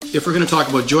if we're going to talk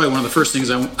about joy, one of the first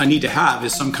things I need to have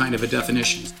is some kind of a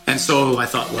definition. And so I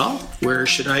thought, well, where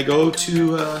should I go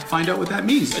to find out what that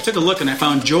means? I took a look and I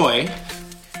found joy,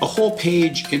 a whole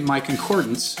page in my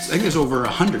concordance. I think there's over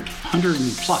 100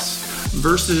 and plus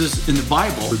verses in the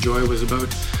Bible where joy was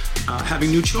about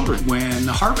having new children when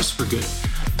the harvests were good.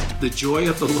 The joy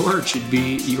of the Lord should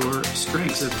be your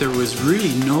strength. That there was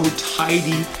really no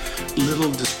tidy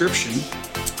little description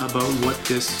about what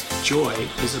this joy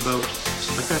is about.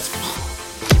 Like that's...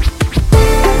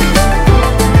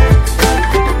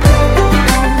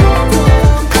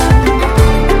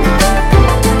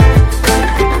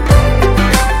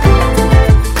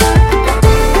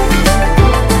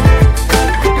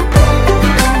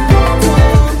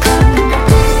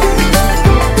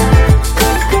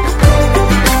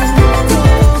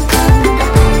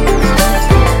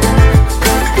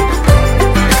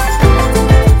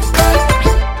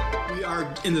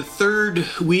 In the third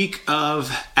week of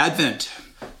Advent.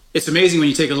 It's amazing when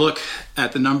you take a look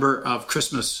at the number of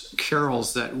Christmas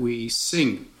carols that we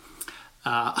sing,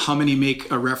 how many make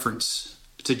a reference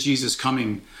to Jesus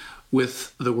coming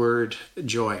with the word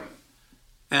joy.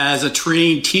 As a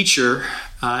trained teacher,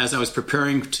 as I was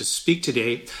preparing to speak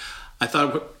today, I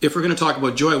thought if we're going to talk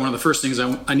about joy, one of the first things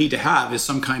I need to have is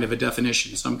some kind of a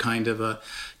definition, some kind of a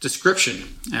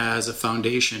description as a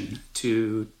foundation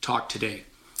to talk today.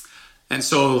 And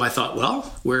so I thought, well,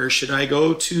 where should I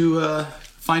go to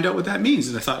find out what that means?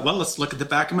 And I thought, well, let's look at the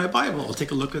back of my Bible. I'll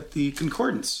take a look at the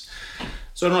concordance.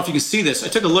 So I don't know if you can see this. I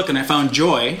took a look and I found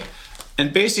joy.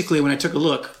 And basically when I took a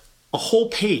look, a whole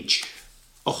page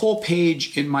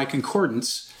in my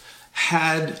concordance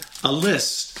had a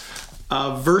list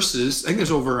of verses. I think there's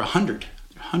over 100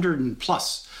 and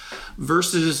plus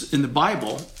verses in the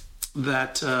Bible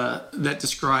that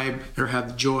describe or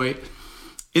have joy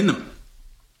in them.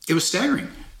 It was staggering,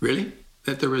 really,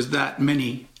 that there was that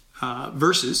many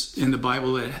verses in the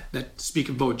Bible that speak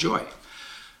about joy.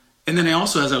 And then I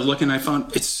also, as I was looking, I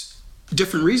found it's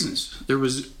different reasons. There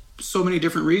was so many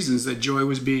different reasons that joy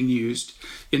was being used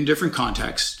in different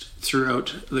contexts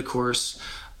throughout the course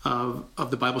of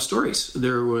the Bible stories.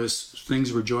 There was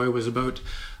things where joy was about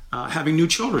having new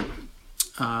children.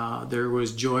 There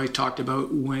was joy talked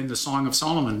about when the Song of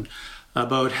Solomon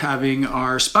about having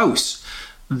our spouse.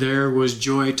 There was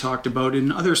joy talked about in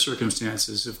other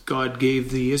circumstances. If God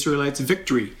gave the Israelites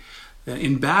victory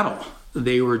in battle,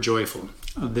 they were joyful.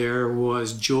 There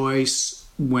was joy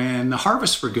when the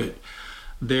harvests were good.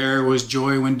 There was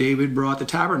joy when David brought the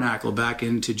tabernacle back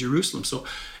into Jerusalem. So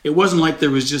it wasn't like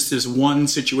there was just this one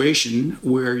situation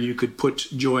where you could put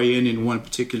joy in one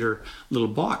particular little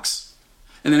box.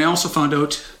 And then I also found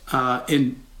out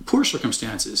in poor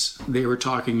circumstances, they were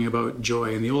talking about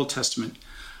joy in the Old Testament.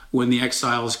 When the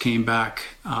exiles came back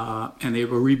and they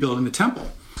were rebuilding the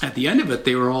temple. At the end of it,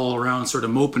 they were all around sort of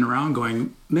moping around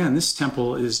going, man, this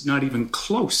temple is not even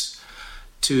close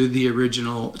to the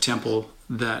original temple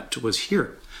that was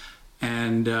here.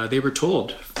 And they were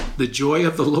told, the joy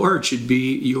of the Lord should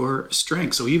be your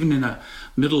strength. So even in the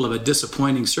middle of a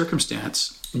disappointing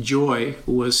circumstance, joy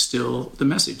was still the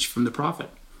message from the prophet.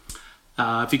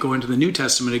 If you go into the New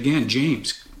Testament again,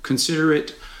 James, consider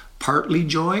it partly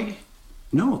joy.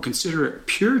 No, consider it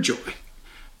pure joy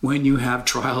when you have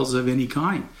trials of any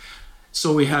kind.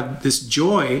 So we have this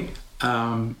joy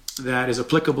that is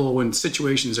applicable when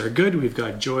situations are good. We've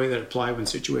got joy that apply when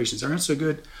situations aren't so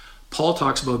good. Paul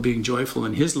talks about being joyful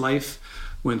in his life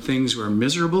when things were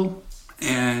miserable.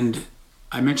 And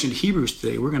I mentioned Hebrews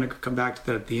today. We're going to come back to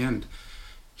that at the end.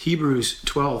 Hebrews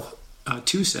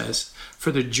 12:2 says,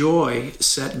 for the joy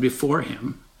set before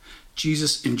him,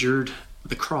 Jesus endured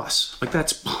the cross. Like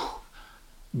that's...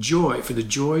 joy, for the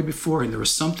joy before him. There was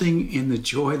something in the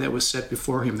joy that was set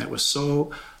before him that was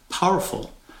so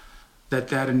powerful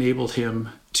that enabled him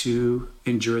to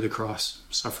endure the cross,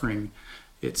 suffering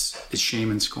its shame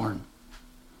and scorn.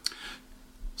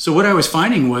 So what I was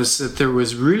finding was that there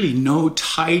was really no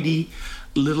tidy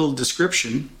little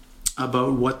description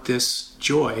about what this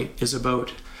joy is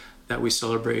about that we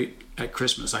celebrate at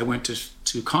Christmas. I went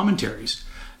to commentaries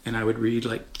and I would read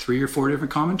like 3 or 4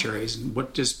 different commentaries and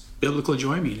what does biblical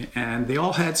joy mean? And they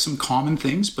all had some common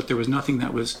things, but there was nothing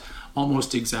that was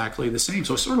almost exactly the same.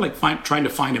 So it's sort of like trying to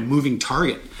find a moving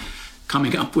target,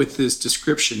 coming up with this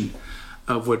description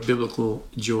of what biblical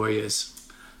joy is.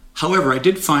 However, I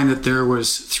did find that there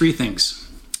was 3 things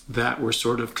that were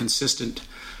sort of consistent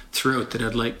throughout that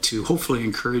I'd like to hopefully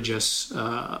encourage us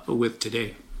with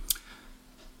today.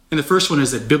 And the first one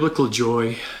is that biblical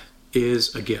joy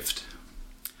is a gift.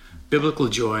 Biblical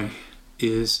joy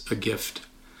is a gift.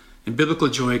 And biblical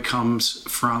joy comes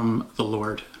from the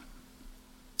Lord.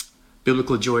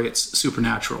 Biblical joy, it's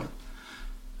supernatural.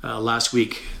 Last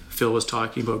week, Phil was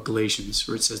talking about Galatians,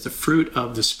 where it says the fruit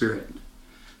of the Spirit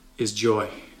is joy,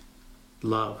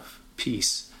 love,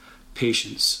 peace,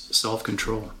 patience,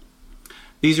 self-control.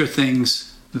 These are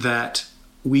things that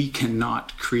we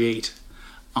cannot create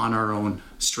on our own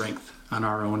strength, on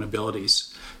our own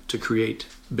abilities to create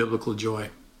biblical joy.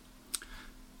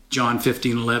 John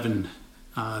 15:11,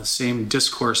 same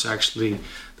discourse actually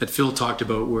that Phil talked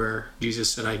about, where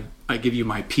Jesus said, I give you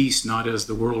my peace, not as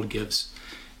the world gives.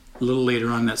 A little later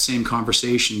on in that same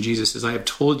conversation, Jesus says, I have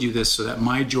told you this so that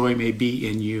my joy may be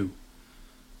in you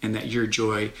and that your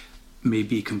joy may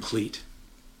be complete.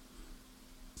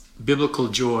 Biblical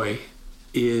joy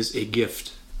is a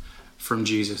gift from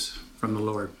Jesus, from the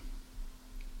Lord.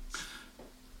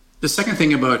 The second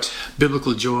thing about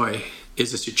biblical joy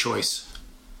is it's a choice.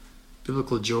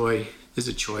 Biblical joy is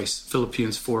a choice.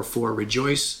 Philippians 4:4,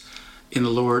 rejoice in the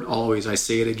Lord always. I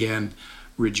say it again,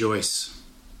 rejoice.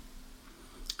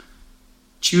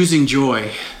 Choosing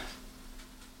joy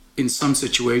in some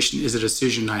situation is a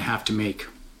decision I have to make.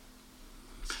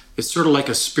 It's sort of like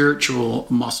a spiritual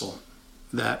muscle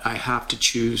that I have to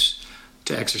choose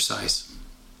to exercise,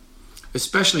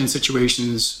 especially in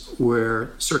situations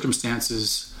where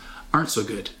circumstances aren't so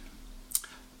good.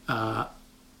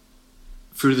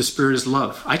 Fruit of the Spirit is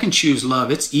love. I can choose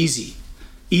love. It's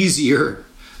easier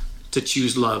to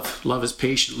choose love. Love is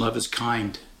patient. Love is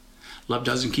kind. Love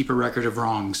doesn't keep a record of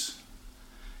wrongs.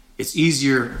 It's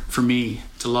easier for me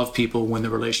to love people when the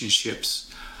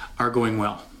relationships are going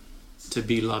well, to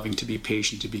be loving, to be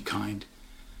patient, to be kind.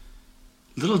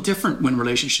 A little different when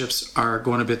relationships are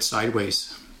going a bit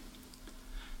sideways.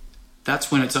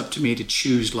 That's when it's up to me to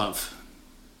choose love.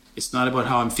 It's not about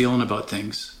how I'm feeling about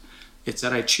things. It's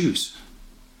that I choose.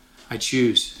 I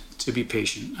choose to be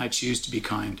patient. I choose to be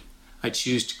kind. I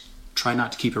choose to try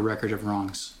not to keep a record of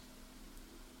wrongs.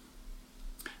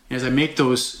 And as I make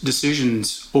those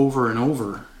decisions over and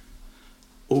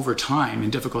over time in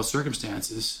difficult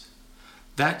circumstances,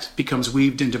 that becomes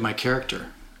weaved into my character.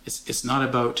 It's not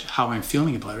about how I'm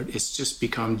feeling about it. It's just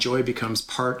joy becomes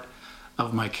part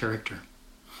of my character.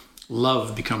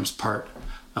 Love becomes part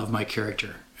of my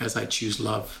character as I choose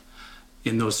love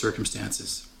in those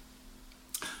circumstances.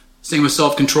 Same with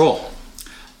self-control.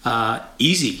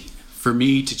 Easy for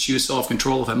me to choose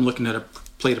self-control if I'm looking at a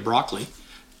plate of broccoli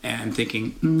and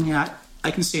thinking, yeah, I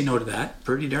can say no to that.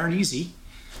 Pretty darn easy.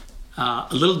 A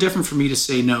little different for me to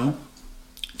say no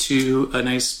to a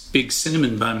nice big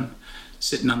cinnamon bun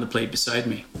sitting on the plate beside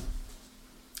me.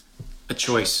 A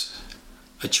choice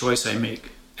I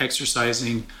make,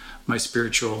 exercising my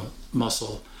spiritual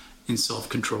muscle in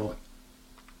self-control.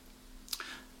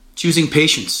 Choosing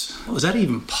patience. Well, is that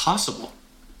even possible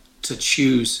to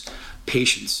choose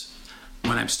patience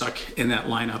when I'm stuck in that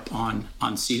lineup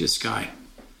on Sea to Sky?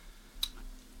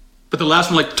 But the last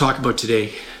one I'd like to talk about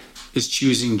today is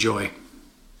choosing joy.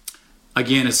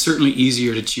 Again, it's certainly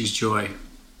easier to choose joy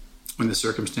when the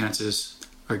circumstances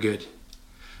are good.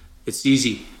 It's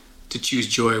easy to choose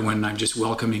joy when I'm just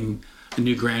welcoming a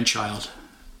new grandchild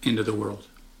into the world.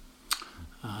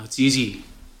 It's easy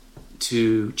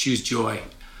to choose joy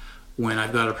when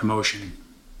I've got a promotion.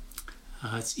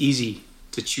 It's easy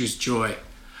to choose joy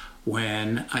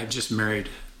when I've just married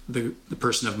the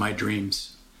person of my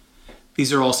dreams.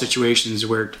 These are all situations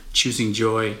where choosing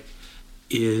joy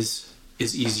is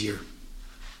easier.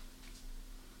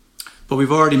 But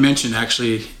we've already mentioned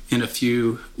actually in a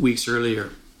few weeks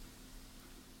earlier.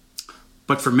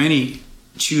 But for many,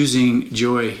 choosing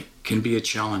joy can be a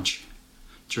challenge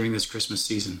during this Christmas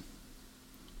season.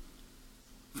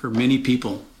 For many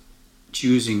people,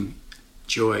 choosing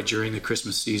joy during the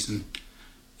Christmas season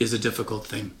is a difficult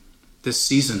thing. This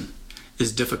season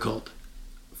is difficult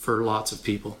for lots of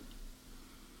people.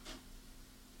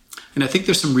 And I think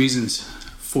there's some reasons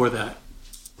for that,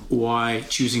 why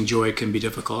choosing joy can be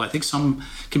difficult. I think some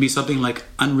can be something like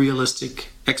unrealistic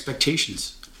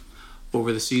expectations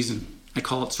over the season. I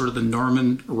call it sort of the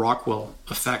Norman Rockwell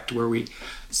effect, where we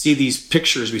see these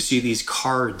pictures, we see these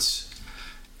cards,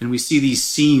 and we see these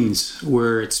scenes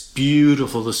where it's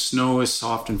beautiful. The snow is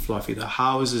soft and fluffy. The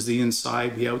houses, the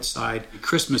inside, the outside, the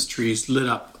Christmas trees lit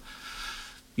up.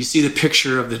 You see the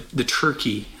picture of the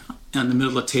turkey on the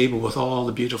middle of the table with all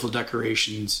the beautiful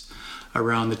decorations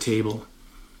around the table.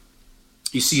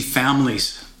 You see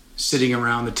families sitting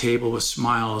around the table with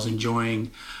smiles,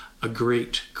 enjoying a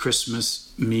great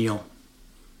Christmas meal.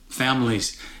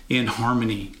 Families in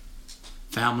harmony,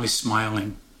 families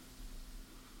smiling.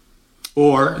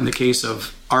 Or, in the case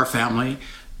of our family,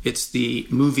 it's the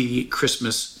movie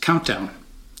Christmas Countdown,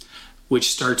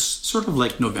 which starts sort of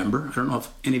like November. I don't know if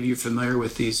any of you are familiar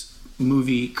with these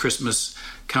movie Christmas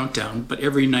countdown, but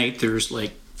every night there's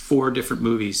like 4 different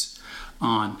movies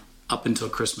on up until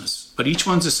Christmas. But each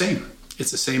one's the same.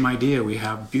 It's the same idea. We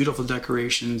have beautiful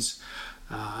decorations,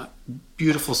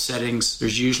 beautiful settings.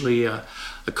 There's usually a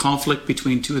conflict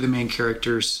between 2 of the main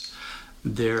characters.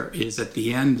 There is at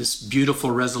the end this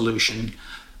beautiful resolution.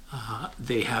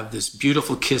 They have this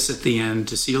beautiful kiss at the end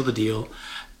to seal the deal,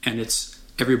 and it's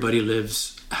everybody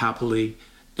lives happily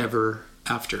ever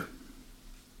after.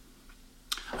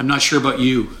 I'm not sure about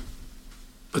you,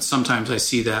 but sometimes I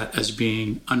see that as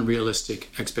being unrealistic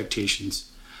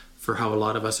expectations for how a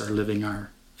lot of us are living and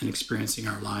experiencing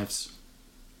our lives.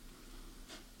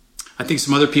 I think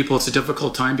some other people, it's a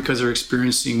difficult time because they're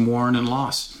experiencing mourn and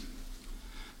loss.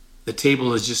 The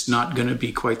table is just not going to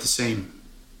be quite the same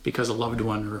because a loved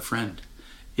one or a friend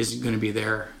isn't going to be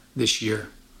there this year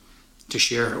to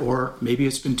share, or maybe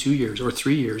it's been 2 years or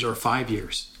 3 years or 5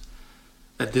 years.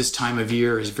 At this time of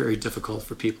year is very difficult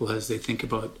for people as they think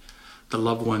about the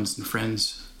loved ones and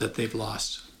friends that they've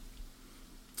lost.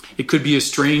 It could be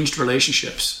estranged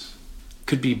relationships. It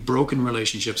could be broken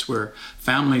relationships where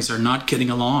families are not getting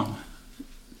along.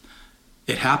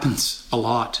 It happens a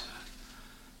lot.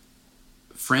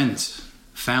 Friends,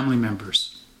 family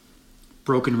members,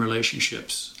 broken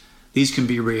relationships. These can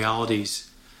be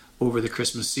realities over the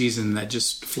Christmas season that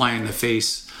just fly in the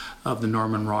face of the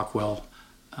Norman Rockwell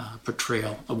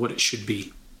portrayal of what it should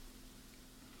be.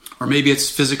 Or maybe it's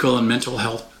physical and mental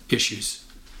health issues.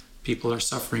 People are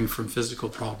suffering from physical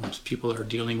problems. People are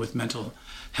dealing with mental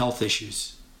health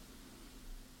issues.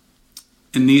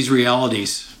 In these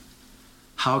realities,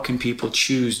 how can people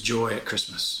choose joy at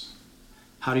Christmas?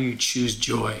 How do you choose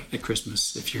joy at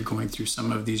Christmas if you're going through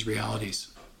some of these realities?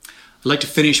 I'd like to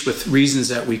finish with reasons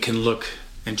that we can look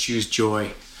and choose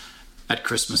joy at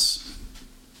Christmas.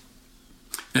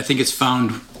 And I think it's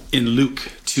found in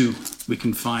Luke 2. We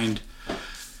can find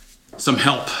some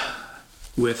help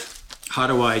with how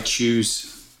do I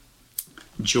choose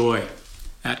joy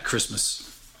at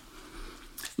Christmas.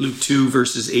 Luke 2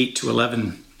 verses 8 to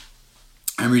 11.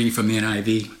 I'm reading from the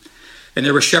NIV. And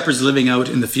there were shepherds living out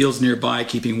in the fields nearby,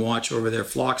 keeping watch over their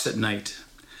flocks at night.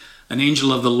 An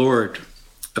angel of the Lord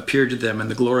appeared to them, and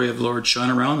the glory of the Lord shone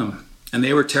around them, and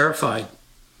they were terrified.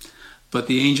 But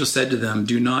the angel said to them,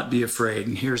 "Do not be afraid."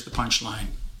 And here's the punchline.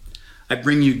 "I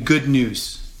bring you good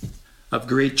news of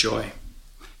great joy."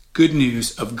 Good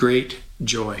news of great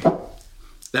joy.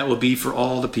 That will be for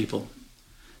all the people.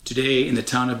 Today in the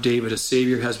town of David, a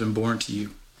Savior has been born to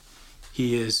you.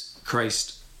 He is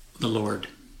Christ the Lord.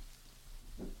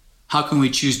 How can we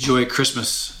choose joy at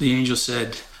Christmas? The angel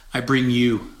said, "I bring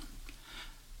you."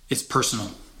 It's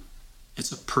personal.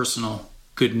 It's a personal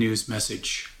good news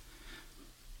message.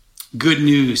 Good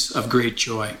news of great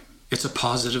joy. It's a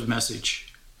positive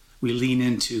message. We lean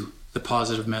into the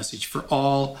positive message for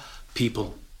all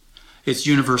people. It's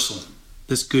universal.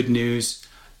 This good news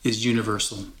is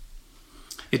universal.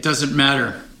 It doesn't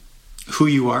matter who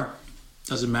you are. It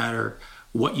doesn't matter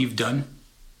what you've done.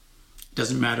 It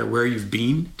doesn't matter where you've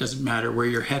been. It doesn't matter where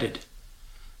you're headed.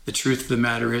 The truth of the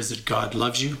matter is that God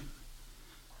loves you,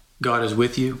 God is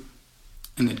with you,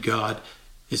 and that God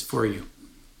is for you.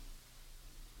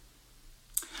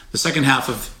 The second half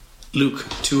of Luke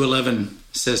 2:11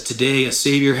 says, "Today a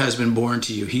Savior has been born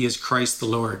to you. He is Christ the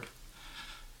Lord."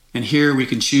 And here we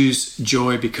can choose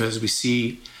joy because we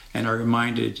see and are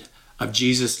reminded of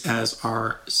Jesus as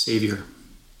our Savior.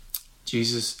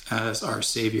 Jesus as our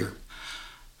Savior.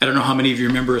 I don't know how many of you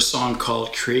remember a song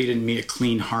called "Create in Me a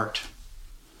Clean Heart."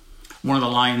 One of the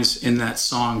lines in that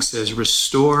song says,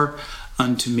 "Restore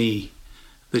unto me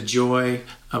the joy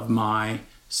of my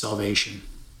salvation."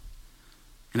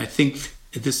 And I think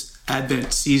at this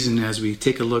Advent season, as we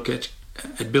take a look at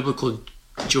biblical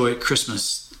joy at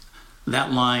Christmas,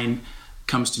 that line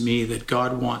comes to me that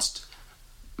God wants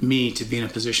me to be in a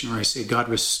position where I say, "God,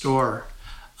 restore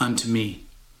unto me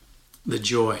the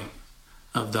joy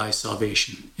of thy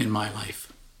salvation in my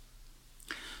life."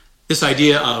 This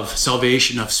idea of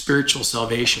salvation, of spiritual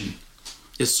salvation,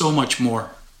 is so much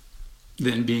more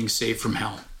than being saved from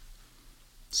hell.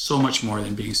 So much more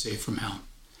than being saved from hell.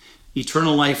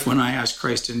 Eternal life, when I ask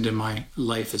Christ into my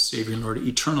life as Savior and Lord,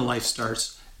 eternal life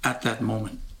starts at that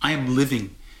moment. I am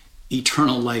living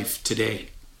eternal life today.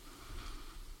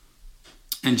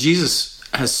 And Jesus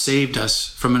has saved us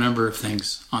from a number of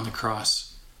things on the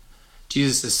cross.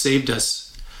 Jesus has saved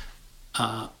us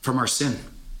from our sin.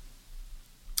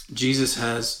 Jesus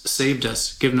has saved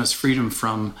us, given us freedom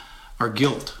from our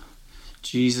guilt.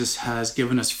 Jesus has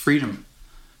given us freedom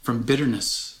from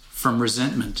bitterness, from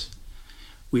resentment.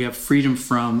 We have freedom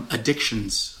from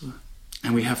addictions,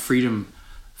 and we have freedom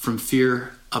from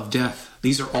fear of death.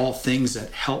 These are all things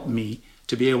that help me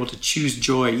to be able to choose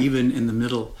joy even in the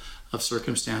middle of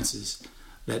circumstances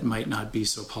that might not be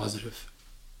so positive.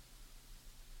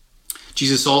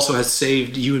 Jesus also has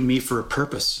saved you and me for a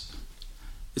purpose.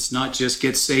 It's not just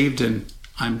get saved and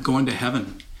I'm going to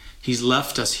heaven. He's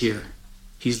left us here.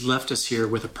 He's left us here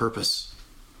with a purpose.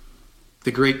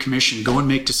 The Great Commission, go and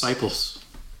make disciples.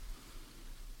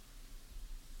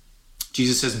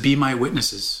 Jesus says, be my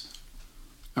witnesses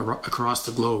across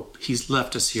the globe. He's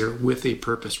left us here with a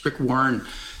purpose. Rick Warren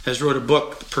has wrote a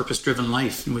book, The Purpose-Driven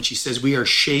Life, in which he says we are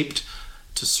shaped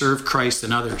to serve Christ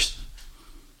and others.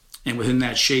 And within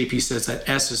that shape, he says that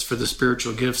S is for the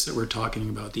spiritual gifts that we're talking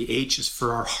about. The H is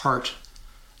for our heart,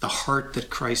 the heart that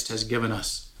Christ has given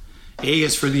us. A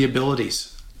is for the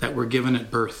abilities that were given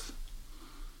at birth.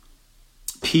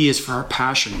 P is for our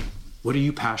passion. What are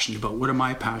you passionate about? What am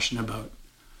I passionate about?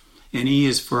 And E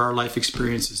is for our life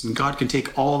experiences. And God can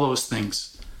take all those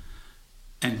things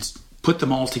and put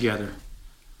them all together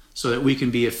so that we can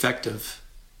be effective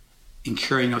in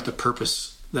carrying out the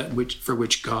purpose for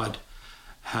which God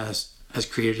has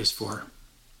created us for.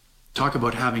 Talk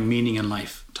about having meaning in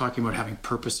life. Talking about having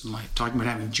purpose in life. Talking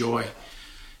about having joy.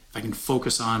 If I can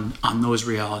focus on those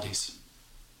realities.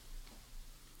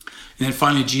 And then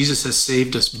finally, Jesus has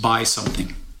saved us by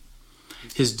something.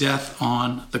 His death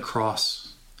on the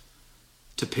cross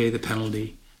to pay the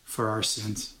penalty for our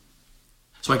sins.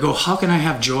 So I go, how can I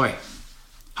have joy?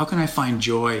 How can I find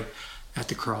joy at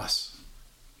the cross?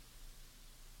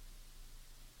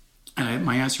 And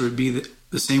my answer would be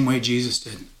the same way Jesus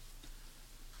did.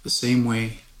 The same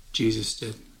way Jesus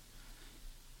did.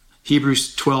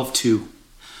 Hebrews 12:2.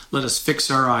 Let us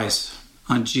fix our eyes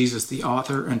on Jesus, the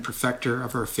author and perfecter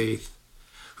of our faith,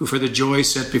 who for the joy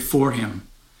set before him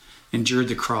endured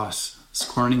the cross,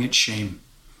 scorning its shame,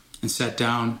 and sat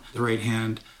down at the right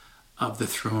hand of the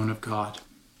throne of God.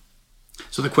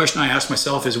 So the question I ask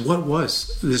myself is, what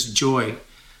was this joy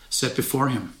set before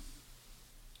him?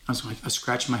 I was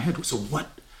scratching my head. So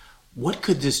what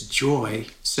could this joy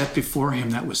set before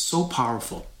him that was so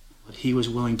powerful that he was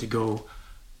willing to go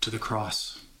to the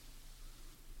cross?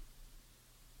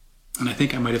 And I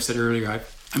think I might have said earlier,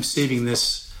 I'm saving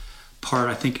this part.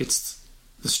 I think it's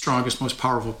the strongest, most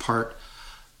powerful part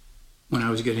when I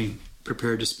was getting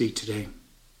prepared to speak today.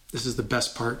 This is the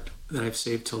best part that I've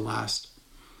saved till last.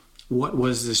 What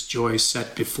was this joy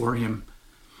set before him?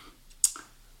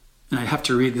 And I have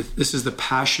to read this is the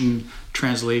Passion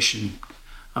translation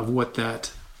of what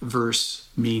that verse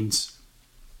means.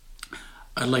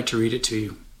 I'd like to read it to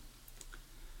you.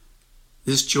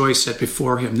 This joy set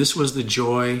before him, this was the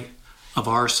joy of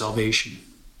our salvation.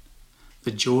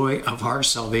 The joy of our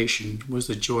salvation was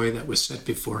the joy that was set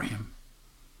before him.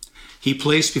 He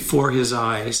placed before his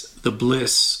eyes the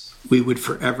bliss we would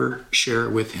forever share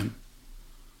with him.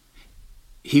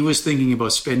 He was thinking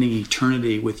about spending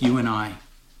eternity with you and I,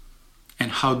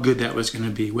 and how good that was going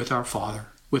to be with our Father,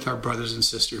 with our brothers and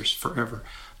sisters forever.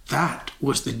 That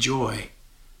was the joy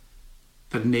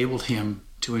that enabled him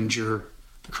to endure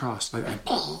the cross.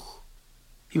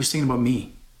 He was thinking about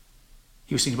me.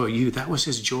 He was thinking about you. That was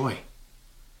his joy.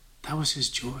 That was his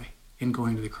joy in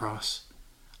going to the cross.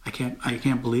 I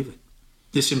can't believe it.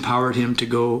 This empowered him to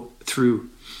go through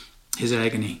his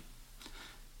agony.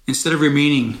 Instead of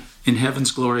remaining in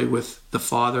heaven's glory with the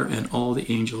Father and all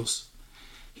the angels,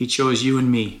 he chose you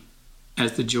and me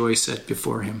as the joy set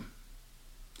before him.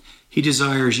 He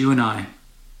desires you and I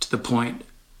to the point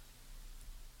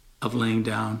of laying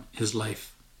down his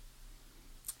life.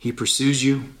 He pursues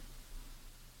you,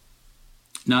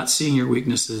 not seeing your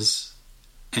weaknesses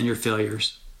and your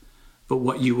failures, but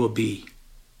what you will be.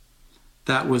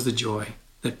 That was the joy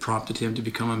that prompted him to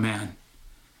become a man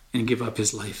and give up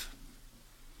his life.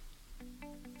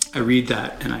 I read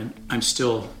that and I'm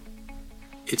still,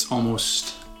 it's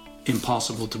almost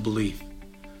impossible to believe.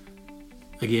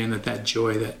 Again, that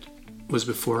joy that was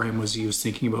before him was he was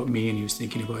thinking about me and he was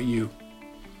thinking about you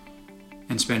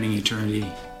and spending eternity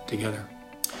together.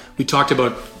 We talked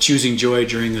about choosing joy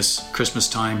during this Christmas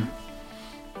time,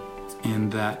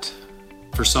 and that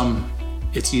for some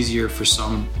it's easier, for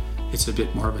some it's a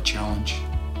bit more of a challenge.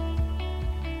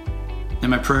 And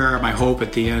my prayer, my hope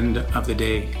at the end of the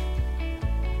day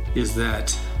is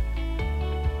that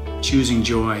choosing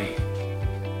joy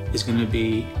is going to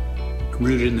be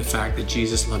rooted in the fact that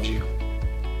Jesus loves you.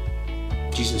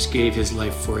 Jesus gave his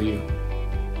life for you.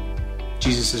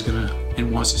 Jesus is going to and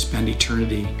wants to spend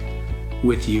eternity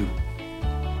with you.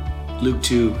 Luke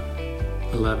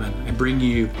 2:11. I bring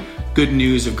you good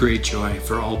news of great joy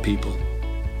for all people.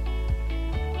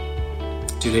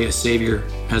 Today a Savior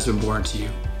has been born to you.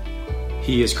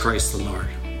 He is Christ the Lord.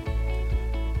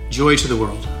 Joy to the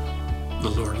world. The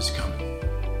Lord has come.